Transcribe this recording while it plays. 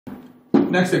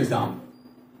next example.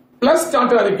 Plus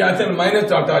tartaric acid and minus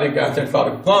tartaric acid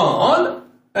are called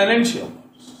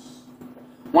enantiomers.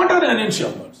 What are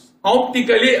enantiomers?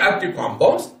 Optically active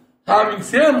compounds having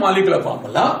same molecular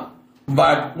formula,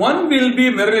 but one will be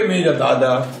mirror image of the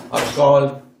other are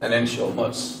called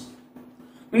enantiomers.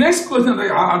 Next question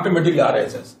automatically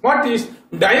arises. What is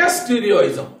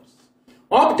diastereoisomers?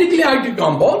 Optically active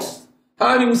compounds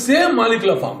having same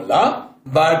molecular formula,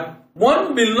 but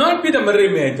one will not be the mirror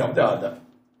image of the other.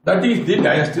 That is the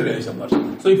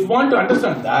diastereoisomers. So if you want to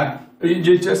understand that,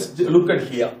 you just look at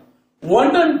here.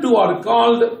 1 and 2 are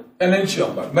called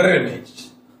enantiomer, mirror image.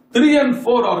 3 and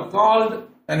 4 are called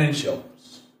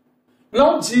enantiomers.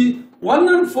 Now see, 1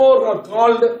 and 4 are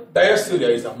called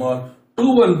diastereoisomer,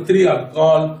 2 and 3 are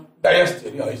called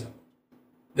diastereoisomer.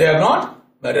 They are not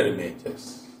mirror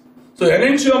images. So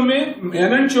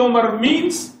enantiomer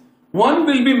means one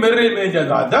will be mirror image of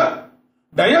the other.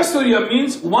 Diastereomer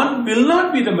means one will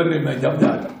not be the mirror image of the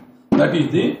other. That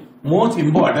is the most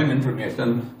important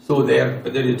information. So there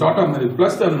is tautomer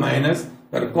plus and minus,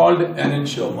 they are called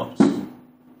enantiomers.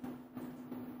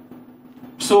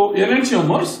 So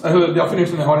enantiomers, the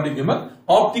definition I have already given,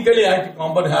 optically active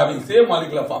compound having same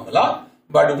molecular formula,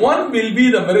 but one will be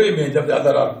the mirror image of the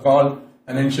other are called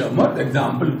enantiomer.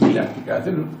 Example, P-lactic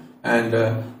acid and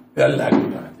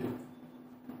L-lactic acid.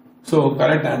 So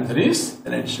correct answer is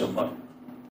enantiomer.